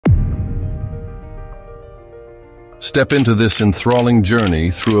Step into this enthralling journey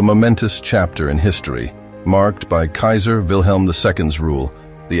through a momentous chapter in history, marked by Kaiser Wilhelm II's rule,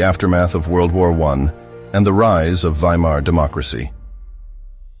 the aftermath of World War I, and the rise of Weimar democracy.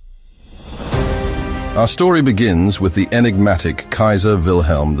 Our story begins with the enigmatic Kaiser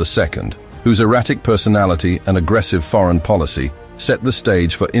Wilhelm II, whose erratic personality and aggressive foreign policy set the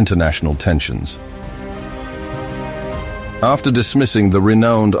stage for international tensions. After dismissing the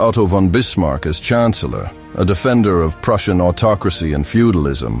renowned Otto von Bismarck as Chancellor, a defender of Prussian autocracy and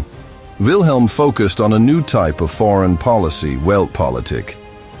feudalism, Wilhelm focused on a new type of foreign policy, Weltpolitik.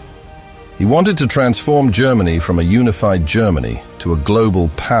 He wanted to transform Germany from a unified Germany to a global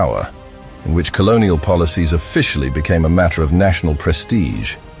power, in which colonial policies officially became a matter of national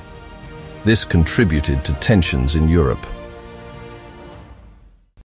prestige. This contributed to tensions in Europe.